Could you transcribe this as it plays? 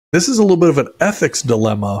This is a little bit of an ethics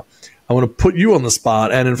dilemma. I want to put you on the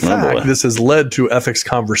spot, and in fact, this has led to ethics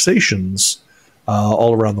conversations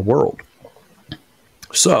all around the world.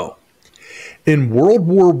 So, in World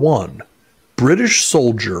War I, British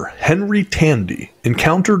soldier Henry Tandey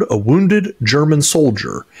encountered a wounded German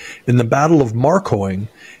soldier in the Battle of Marcoing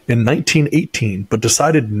in 1918, but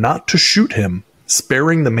decided not to shoot him,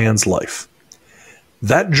 sparing the man's life.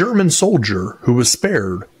 That German soldier who was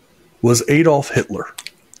spared was Adolf Hitler.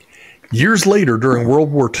 Years later, during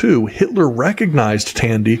World War II, Hitler recognized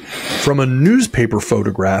Tandey from a newspaper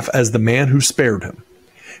photograph as the man who spared him.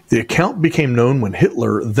 The account became known when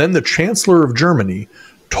Hitler, then the Chancellor of Germany,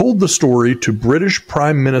 told the story to British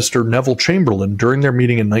Prime Minister Neville Chamberlain during their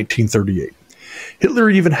meeting in 1938. Hitler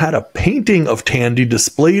even had a painting of Tandey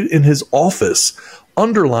displayed in his office,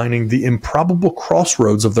 underlining the improbable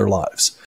crossroads of their lives.